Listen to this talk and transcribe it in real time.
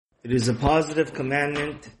It is a positive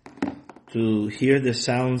commandment to hear the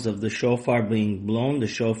sounds of the shofar being blown. The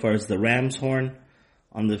shofar is the ram's horn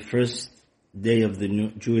on the first day of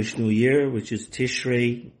the Jewish New Year, which is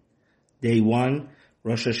Tishrei, day 1,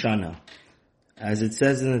 Rosh Hashanah. As it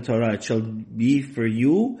says in the Torah, it shall be for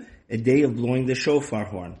you a day of blowing the shofar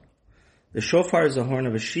horn. The shofar is the horn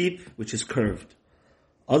of a sheep, which is curved.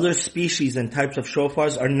 Other species and types of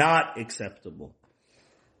shofars are not acceptable.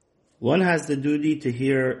 One has the duty to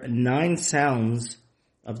hear 9 sounds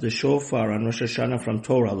of the shofar on Rosh Hashanah from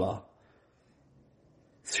Torah law.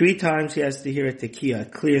 3 times he has to hear a tekiah, a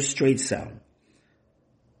clear, straight sound.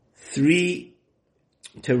 3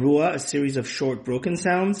 teruah, a series of short, broken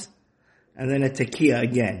sounds, and then a tekiah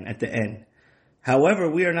again at the end. However,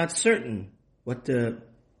 we are not certain what the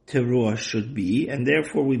teruah should be, and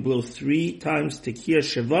therefore we blow 3 times tekiah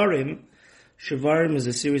shevarim. Shevarim is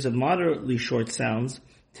a series of moderately short sounds.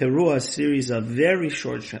 Teruah, a series of very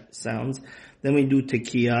short sounds. Then we do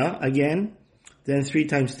tekiah again. Then 3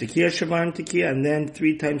 times tekiah, shevarim tekiah, and then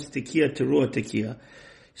 3 times tekiah, teruah tekiah.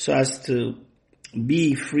 So as to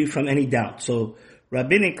be free from any doubt. So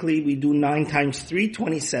rabbinically, we do 9 times 3,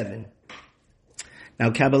 27.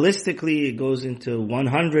 Now Kabbalistically, it goes into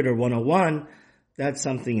 100 or 101. That's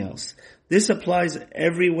something else. This applies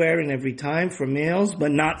everywhere and every time for males,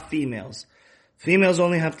 but not females. Females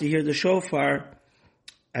only have to hear the shofar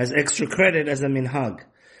as extra credit as a minhag.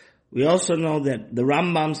 We also know that the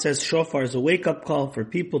Rambam says shofar is a wake-up call for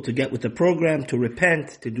people to get with the program, to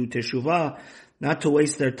repent, to do teshuvah, not to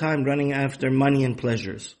waste their time running after money and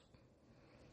pleasures.